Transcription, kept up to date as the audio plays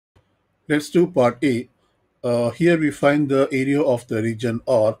Let's do part A. Here we find the area of the region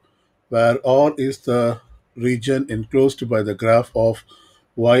R, where R is the region enclosed by the graph of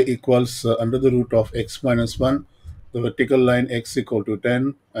y equals under the root of x minus 1, the vertical line x equal to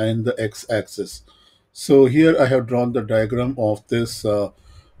 10, and the x-axis. So here I have drawn the diagram of this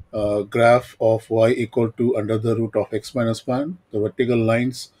graph of y equal to under the root of x minus 1, the vertical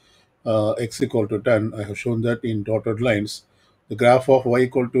lines x equal to 10. I have shown that in dotted lines. The graph of y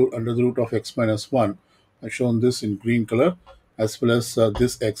equal to under the root of x minus 1. I've shown this in green color, as well as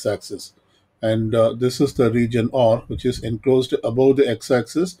this x-axis. And this is the region R, which is enclosed above the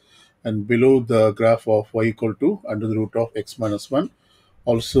x-axis and below the graph of y equal to under the root of x minus 1,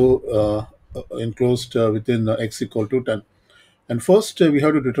 also enclosed within x equal to 10. And first, we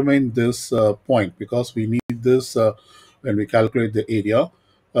have to determine this point, because we need this when we calculate the area.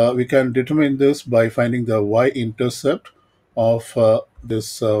 We can determine this by finding the y-intercept of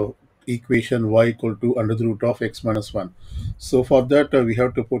this equation y equal to under the root of x minus 1. So for that, we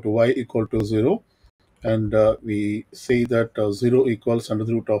have to put y equal to 0, and we say that 0 equals under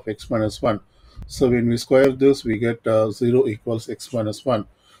the root of x minus 1. So when we square this, we get 0 equals x minus 1.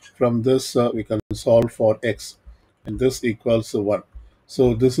 From this, we can solve for x, and this equals 1.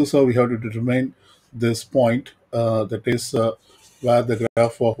 So this is how we have to determine this point, that is where the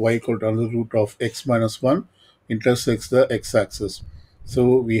graph of y equal to under the root of x minus 1 intersects the x-axis.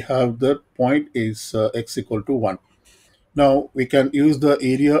 So we have that point is x equal to 1. Now we can use the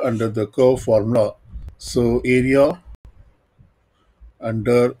area under the curve formula. So area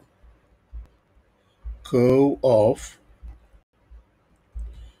under curve of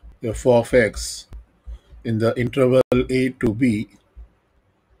f of x in the interval a to b,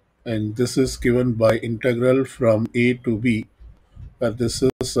 and this is given by integral from a to b, where this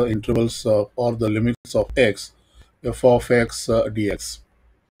is intervals of, or the limits of x, f of x dx.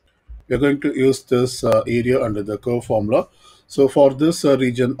 We are going to use this area under the curve formula. So for this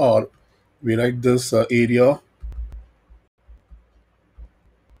region R, we write this area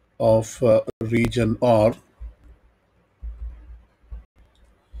of region R,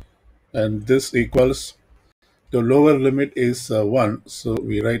 and this equals, the lower limit is 1, so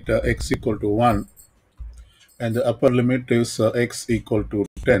we write x equal to 1, and the upper limit is x equal to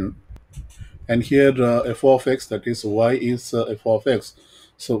 10. And here f of x, that is y is f of x,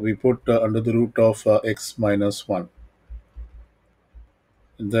 so we put under the root of x minus 1,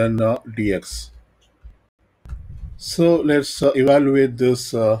 and then dx. So let's evaluate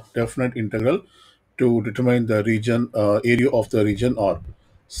this definite integral to determine the region area of the region R.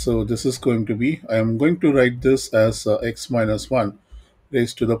 So this is going to be, I am going to write this as x minus 1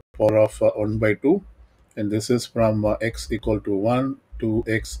 raised to the power of 1 by 2, and this is from x equal to 1 to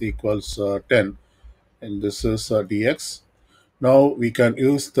x equals 10, and this is dx. Now we can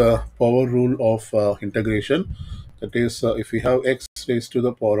use the power rule of integration, that is if we have x raised to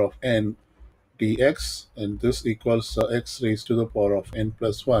the power of n dx, and this equals x raised to the power of n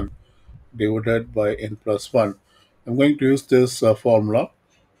plus 1 divided by n plus 1. I'm going to use this formula,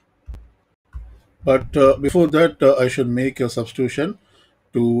 but before that I should make a substitution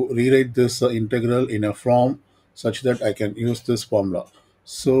to rewrite this integral in a form such that I can use this formula.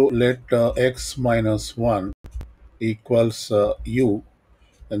 So let x minus 1 equals u,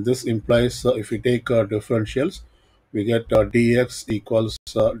 and this implies if we take differentials, we get dx equals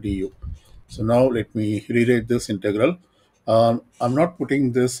du. So now let me rewrite this integral. I'm not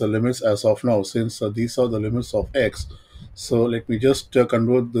putting this limits as of now, since these are the limits of x. So let me just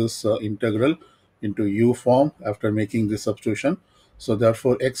convert this integral into u form after making this substitution. So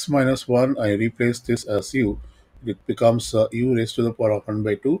therefore x minus 1, I replace this as u. It becomes u raised to the power of 1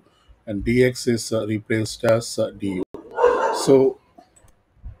 by 2, and dx is replaced as du. So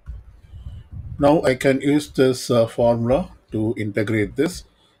now I can use this formula to integrate this.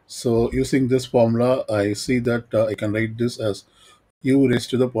 So using this formula, I see that I can write this as u raised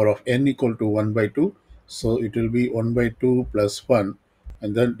to the power of n equal to 1 by 2. So it will be 1 by 2 plus 1,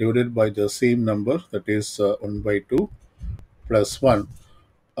 and then divided by the same number, that is 1 by 2 plus 1.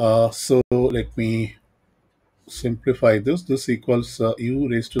 So let me simplify this. This equals u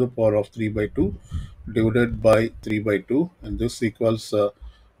raised to the power of 3 by 2 divided by 3 by 2, and this equals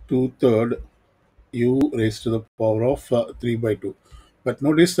 2/3 u raised to the power of 3 by 2. But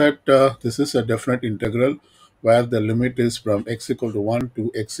notice that this is a definite integral where the limit is from x equal to 1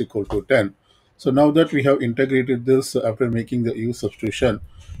 to x equal to 10. So now that we have integrated this after making the u substitution,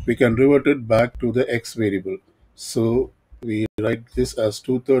 we can revert it back to the x variable. So we write this as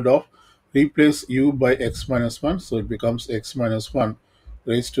 2/3 of, replace u by x minus 1, so it becomes x minus 1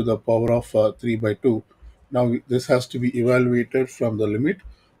 raised to the power of 3 by 2. Now this has to be evaluated from the limit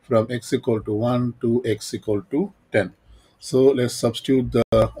from x equal to 1 to x equal to 10. So let's substitute the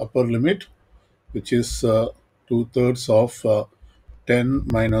upper limit, which is 2 thirds of 10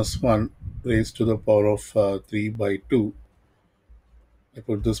 minus 1 raised to the power of 3 by 2. I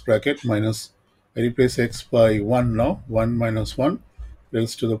put this bracket minus, I replace x by 1 now, 1 minus 1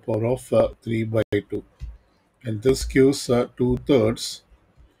 raised to the power of 3 by 2. And this gives 2 thirds.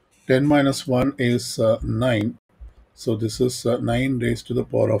 10 minus 1 is 9. So this is 9 raised to the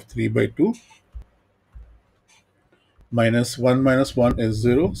power of 3 by 2 minus 1 is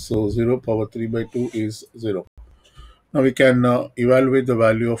 0. So 0 power 3 by 2 is 0. Now we can evaluate the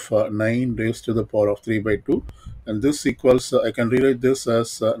value of 9 raised to the power of 3 by 2. And this equals, I can rewrite this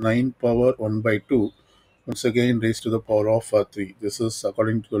as 9 power 1 by 2, once again raised to the power of 3. This is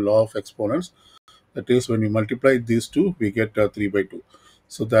according to the law of exponents. That is, when we multiply these two, we get 3 by 2.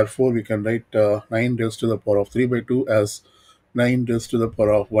 So therefore, we can write 9 raised to the power of 3 by 2 as 9 raised to the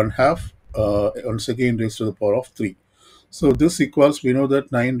power of 1 half, once again raised to the power of 3. So this equals, we know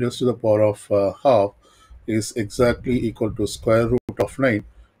that 9 raised to the power of half is exactly equal to square root of 9,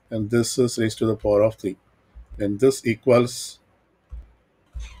 and this is raised to the power of 3. And this equals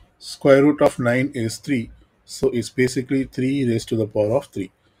square root of 9 is 3. So it's basically 3 raised to the power of 3.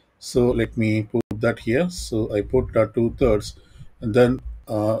 So let me put that here. So I put 2 thirds, and then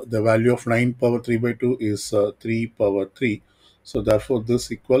the value of 9 power 3 by 2 is 3 power 3. So therefore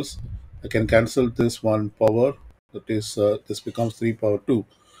this equals, I can cancel this one power, that is this becomes 3 power 2,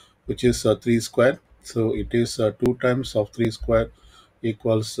 which is 3 squared. So it is 2 times of 3 squared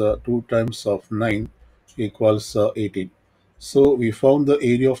equals 2 times of 9 equals 18. So we found the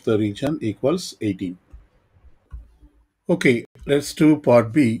area of the region equals 18. Okay, let's do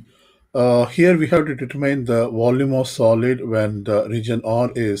part B. Here we have to determine the volume of solid when the region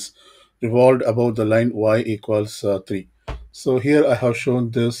R is revolved above the line y equals 3. So here I have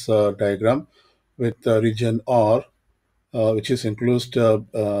shown this diagram with the region R, which is enclosed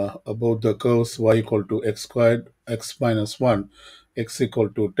above the curves y equal to x squared, x minus 1, x equal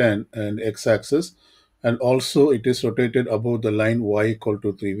to 10, and x-axis. And also it is rotated above the line y equal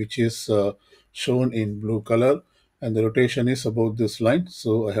to 3, which is shown in blue color. And the rotation is above this line.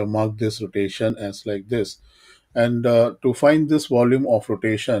 So I have marked this rotation as like this. And to find this volume of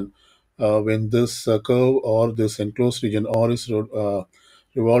rotation, when this curve or this enclosed region R is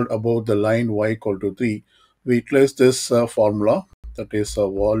revolved above the line y equal to 3, we utilize this formula, that is a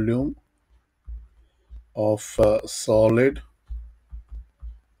volume of solid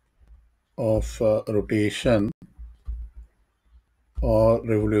of rotation or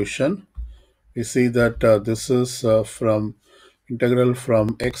revolution. We see that this is from integral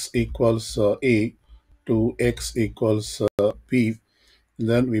from x equals a to x equals b.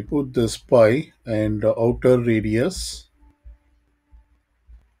 Then we put this pi and outer radius.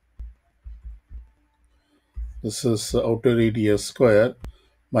 This is outer radius square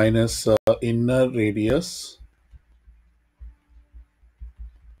minus inner radius.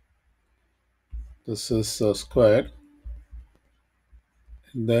 This is squared.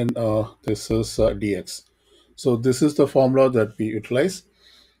 And then this is dx. So this is the formula that we utilize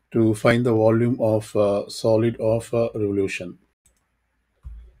to find the volume of solid of revolution.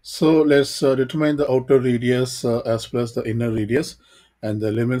 So let's determine the outer radius as well as the inner radius and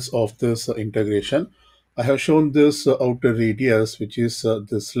the limits of this integration. I have shown this outer radius, which is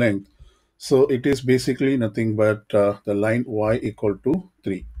this length. So it is basically nothing but the line y equal to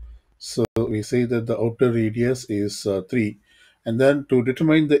 3. So we say that the outer radius is 3. And then to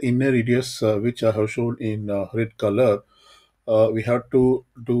determine the inner radius, which I have shown in red color, we have to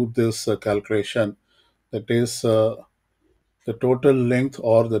do this calculation. That is, the total length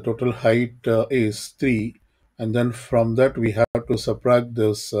or the total height is 3. And then from that, we have to subtract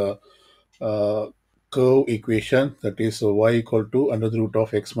this uh, curve equation, that is y equal to under the root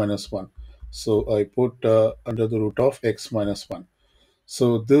of x minus 1. So I put under the root of x minus 1.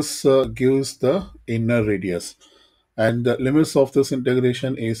 So this gives the inner radius. And the limits of this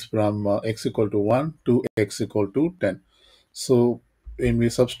integration is from x equal to 1 to x equal to 10. So when we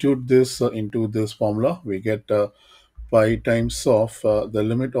substitute this into this formula, we get pi times of the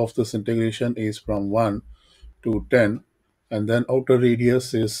limit of this integration is from 1 to 10. And then outer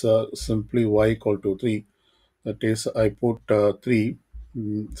radius is simply y equal to 3. That is, I put 3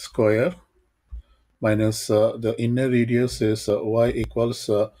 square minus the inner radius is y equals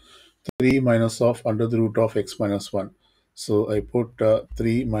 3 minus of under the root of x minus 1. So I put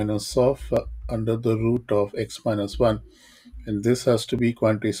 3 minus of under the root of x minus 1, and this has to be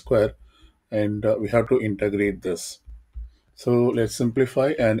quantity square, and we have to integrate this. So let's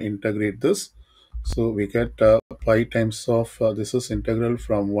simplify and integrate this. So we get pi times of this is integral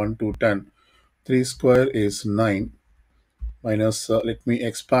from 1 to 10. 3 square is 9 minus, let me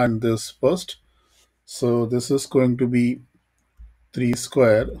expand this first. So this is going to be 3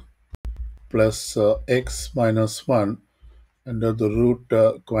 square plus x minus 1 under the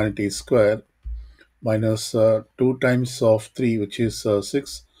root quantity square minus 2 times of 3, which is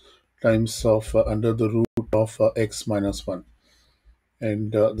 6 times of under the root of x minus 1.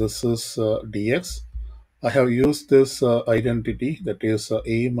 And this is dx. I have used this identity, that is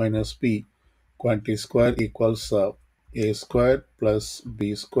a minus b quantity square equals a squared plus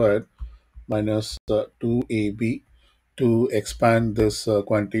b squared minus 2ab to expand this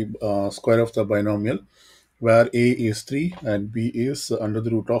quantity square of the binomial, where a is 3 and b is under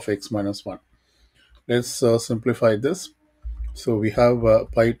the root of x minus 1. Let's simplify this. So we have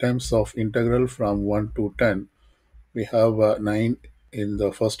pi times of integral from 1 to 10. We have 9 in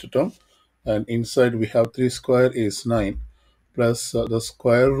the first term, and inside we have 3 square is 9 plus the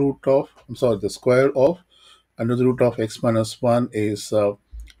square root of, the square of under the root of x minus 1 is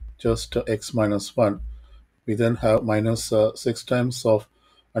just x minus 1. We then have minus 6 times of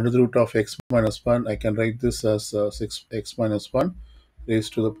under the root of x minus 1. I can write this as 6x minus 1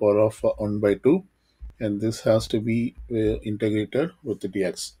 raised to the power of 1 by 2, and this has to be integrated with the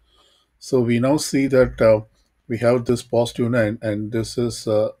dx. So we now see that we have this positive 9 and this is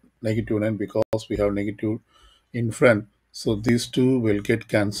negative 9 because we have negative in front. So these two will get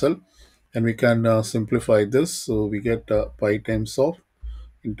cancelled, and we can simplify this. So we get pi times of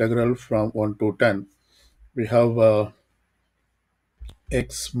integral from 1 to 10. We have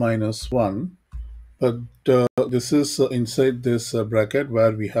x minus 1, but this is inside this bracket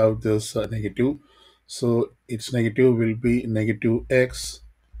where we have this negative. So its negative will be negative x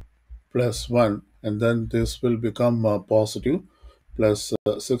plus 1, and then this will become positive plus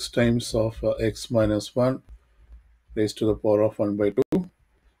 6 times of x minus 1 raised to the power of 1 by 2.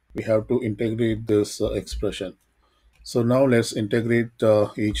 We have to integrate this expression. So now let's integrate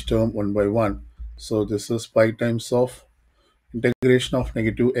each term one by one. So this is pi times of integration of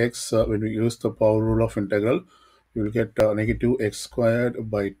negative x. When we use the power rule of integral, you will get negative x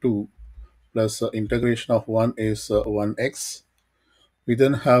squared by 2 plus integration of 1 is 1x. We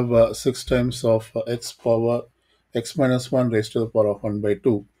then have 6 times of x power x minus 1 raised to the power of 1 by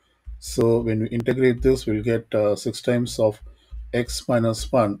 2. So when we integrate this, we'll get 6 times of x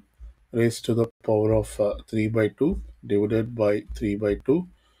minus 1 raised to the power of 3 by 2 divided by 3 by 2,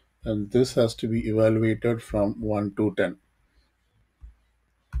 and this has to be evaluated from 1 to 10.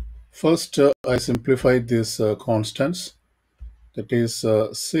 First, I simplified these constants, that is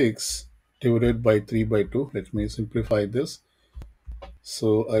 6 divided by 3 by 2. Let me simplify this.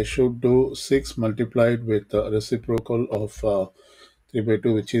 So I should do 6 multiplied with the reciprocal of 3 by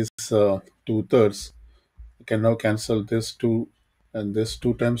 2, which is 2 thirds. I can now cancel this 2, and this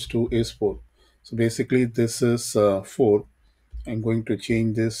 2 times 2 is 4. So basically this is 4. I'm going to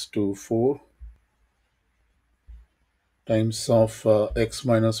change this to 4 times of x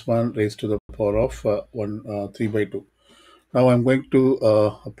minus 1 raised to the power of 3 by 2. Now I'm going to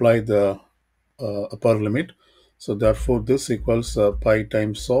apply the upper limit. So therefore this equals pi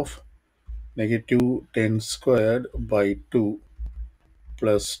times of negative 10 squared by 2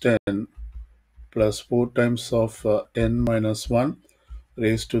 plus 10 plus 4 times of 10 minus 1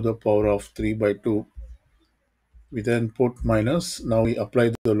 raised to the power of 3 by 2. We then put minus. Now we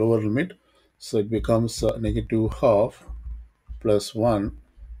apply the lower limit. So it becomes negative half plus 1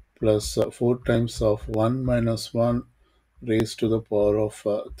 plus 4 times of 1 minus 1 raised to the power of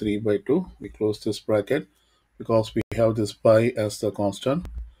 3 by 2. We close this bracket because we have this pi as the constant.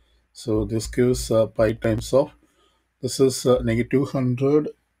 So this gives pi times of, this is negative 100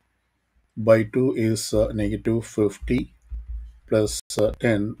 by 2 is negative 50 plus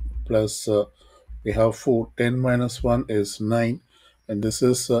 10 plus we have 4. 10 minus 1 is 9, and this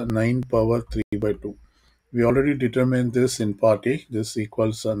is 9 power 3 by 2. We already determined this in part A. This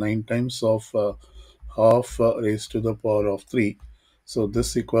equals 9 times of half raised to the power of 3. So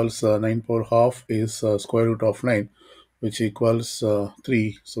this equals 9 power half is square root of 9, which equals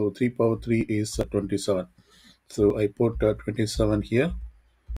 3. So 3 power 3 is 27. So I put 27 here,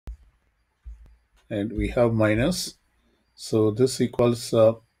 and we have minus. So this equals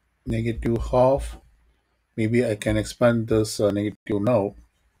negative half. Maybe I can expand this negative now.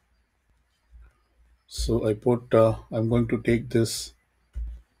 So I put, I'm going to take this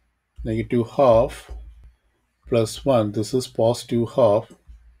negative half plus 1. This is positive half,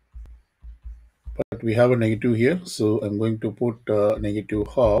 but we have a negative here. So I'm going to put negative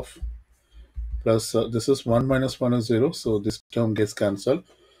half plus this is 1 minus 1 is 0. So this term gets cancelled.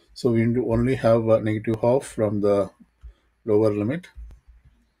 So we only have negative half from the lower limit.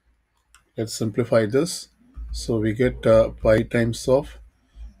 Let's simplify this. So we get pi times of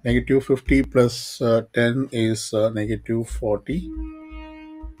negative 50 plus 10 is negative 40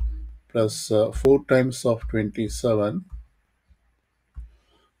 plus 4 times of 27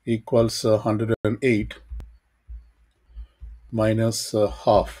 equals 108 minus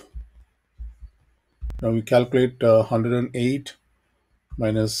half. Now we calculate 108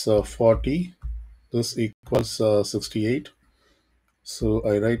 minus 40. This equals 68. So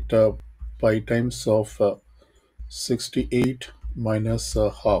I write pi times of 68 minus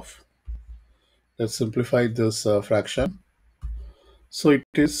half. Let's simplify this fraction. So it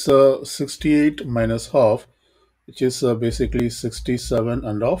is 68 minus half, which is basically 67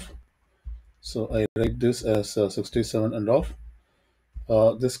 and half. So I write this as 67 and half.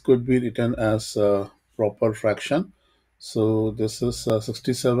 This could be written as a proper fraction. So this is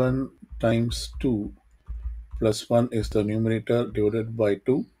 67 times 2 plus 1 is the numerator divided by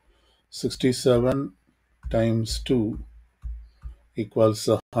 2. 67 times 2 equals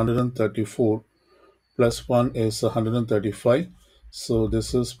 134 plus 1 is 135. So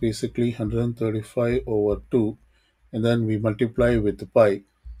this is basically 135 over 2, and then we multiply with pi.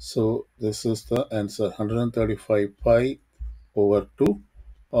 So this is the answer, 135 pi over 2,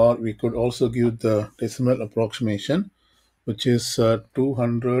 or we could also give the decimal approximation, which is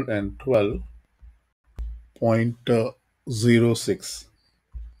 212.06.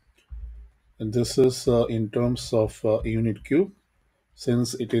 And this is in terms of unit cube.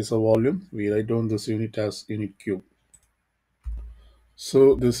 Since it is a volume, we write down this unit as unit cube.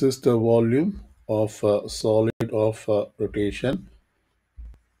 So this is the volume of a solid of rotation.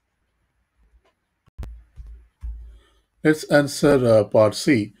 Let's answer part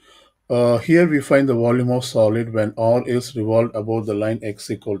C. Here we find the volume of solid when R is revolved above the line x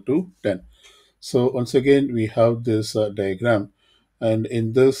equal to 10. So once again we have this diagram, and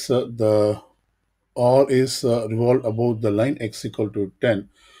in this the R is revolved above the line x equal to 10,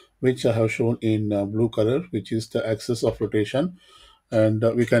 which I have shown in blue color, which is the axis of rotation. And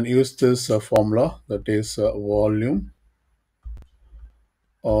we can use this formula, that is volume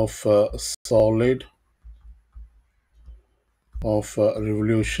of solid of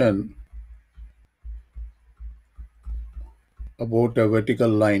revolution about a vertical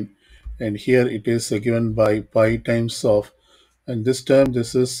line, and here it is given by pi times of, and this time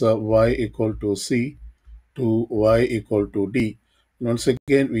this is y equal to c to y equal to d. And once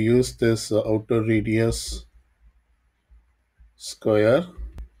again we use this outer radius square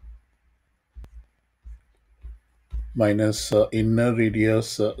minus inner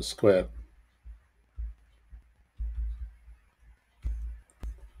radius square,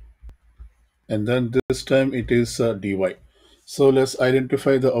 and then this time it is dy. So let's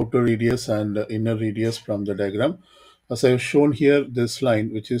identify the outer radius and inner radius from the diagram. As I have shown here, this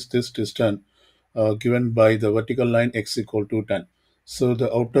line, which is this distance given by the vertical line x equal to 10. So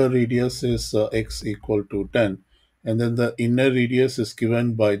the outer radius is x equal to 10, and then the inner radius is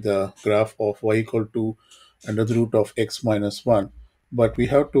given by the graph of y equal to under the root of x minus 1. But we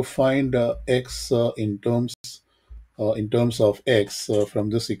have to find x in terms of x from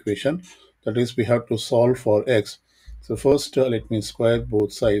this equation. That is, we have to solve for x. So first let me square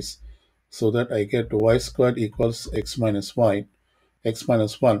both sides so that I get y squared equals x minus 1.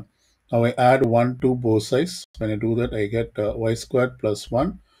 Now I add 1 to both sides. When I do that, I get y squared plus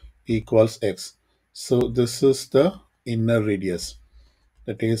 1 equals x. So this is the inner radius.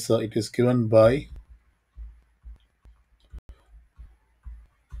 That is, it is given by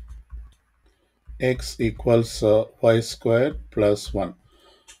x equals y squared plus 1.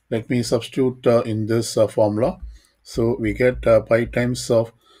 Let me substitute in this formula. So we get pi times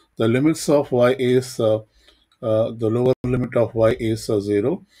of the limits of y is the lower limit of y is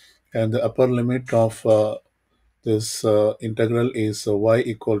 0, and the upper limit of this integral is y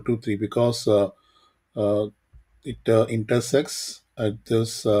equal to 3, because uh, it intersects at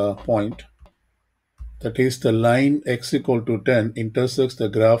this point. That is, the line x equal to 10 intersects the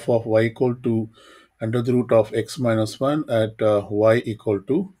graph of y equal to under the root of x minus 1 at y equal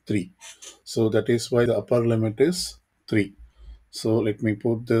to 3. So that is why the upper limit is 3. So let me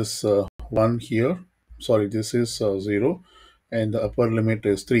put this 1 here. Sorry, this is 0, and the upper limit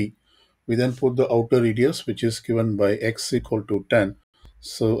is 3. We then put the outer radius, which is given by x equal to 10.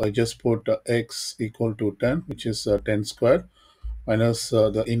 So I just put x equal to 10, which is 10 squared, minus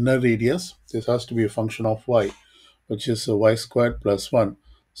the inner radius. This has to be a function of y, which is y squared plus 1.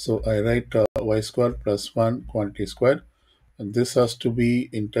 So I write y squared plus 1 quantity squared, and this has to be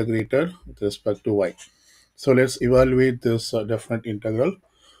integrated with respect to y. So let's evaluate this definite integral.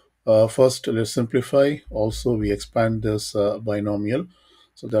 First, let's simplify. Also, we expand this binomial.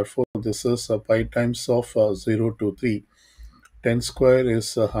 So therefore, this is pi times of 0 to 3. 10 square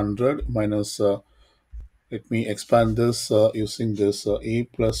is 100 minus, let me expand this using this a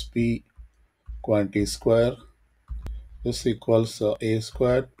plus b quantity square. This equals a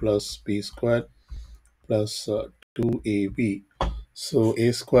squared plus b squared plus 2ab. So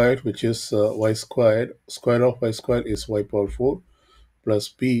a squared, which is y squared, square of y squared is y power 4, plus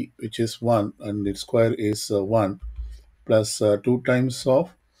b, which is 1, and its square is 1, plus 2 times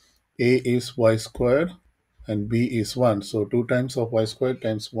of a is y squared and b is 1. So 2 times of y squared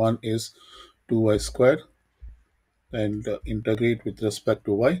times 1 is 2y squared, and integrate with respect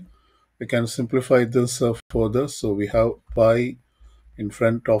to y. We can simplify this further. So we have pi in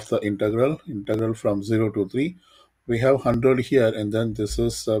front of the integral from 0 to 3. We have 100 here, and then this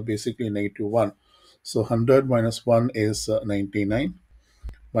is basically negative 1. So 100 minus 1 is 99,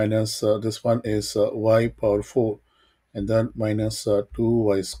 minus this one is y power 4, and then minus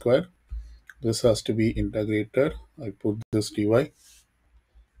 2y squared. This has to be integrated. I put this dy.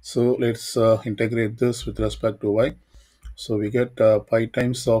 So let's integrate this with respect to y. So we get pi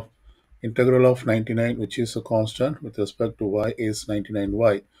times of integral of 99, which is a constant with respect to y, is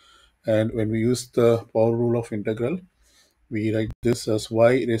 99y. And when we use the power rule of integral, we write this as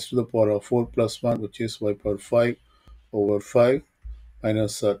y raised to the power of 4 plus 1, which is y power 5 over 5,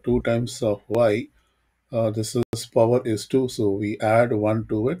 minus 2 times of y. This is power is 2, so we add 1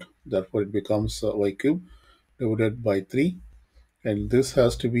 to it. Therefore, it becomes y cube divided by 3. And this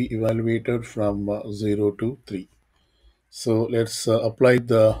has to be evaluated from 0 to 3. So let's apply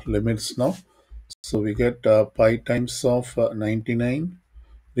the limits now. So we get pi times of 99,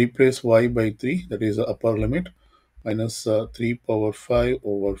 replace y by 3, that is the upper limit, minus 3 power 5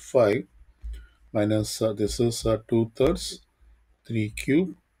 over 5, minus this is 2 thirds, 3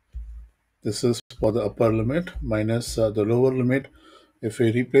 cube. This is for the upper limit, minus the lower limit. If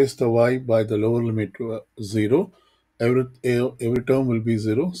we replace the y by the lower limit to 0, every term will be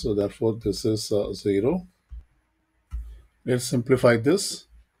 0. So therefore, this is 0. Let's simplify this.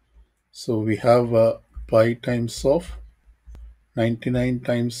 So we have pi times of 99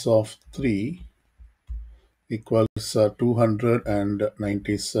 times of 3 equals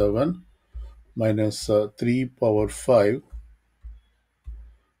 297, minus 3 power 5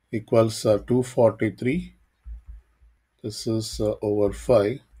 equals 243. This is over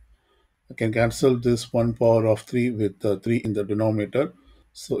 5. I can cancel this 1 power of 3 with 3 in the denominator.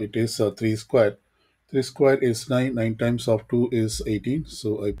 So it is 3 squared. 3 squared is 9. 9 times of 2 is 18.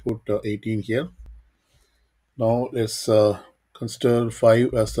 So I put 18 here. Now let's consider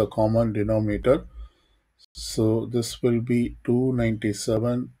 5 as the common denominator. So this will be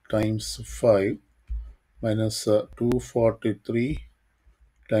 297 times 5 minus 243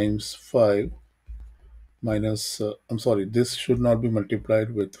 times 5 minus, I'm sorry, this should not be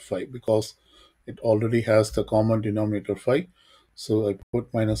multiplied with 5 because it already has the common denominator 5. So I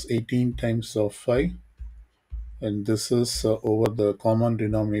put minus 18 times of 5, and this is over the common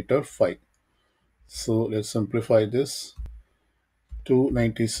denominator 5. So let's simplify this.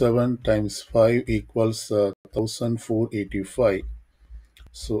 297 times 5 equals 1485.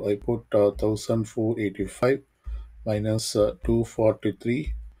 So I put 1485 minus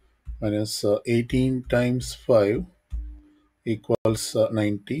 243 minus 18 times 5 equals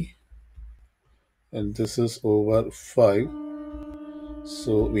 90, and this is over 5.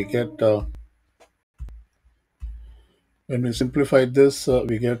 So we get, when we simplify this,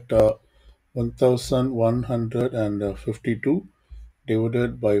 we get 1152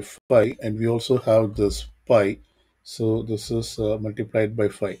 divided by 5, and we also have this pi. So this is multiplied by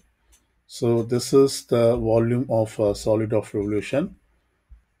 5. So this is the volume of a solid of revolution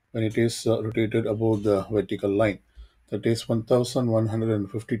when it is rotated above the vertical line. That is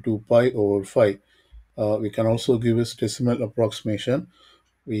 1152 pi over 5. We can also give this decimal approximation.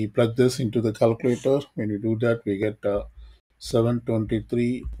 We plug this into the calculator. When we do that, we get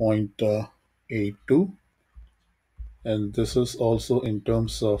 723.82. And this is also in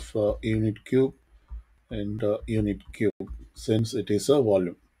terms of unit cube and unit cube, since it is a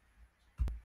volume.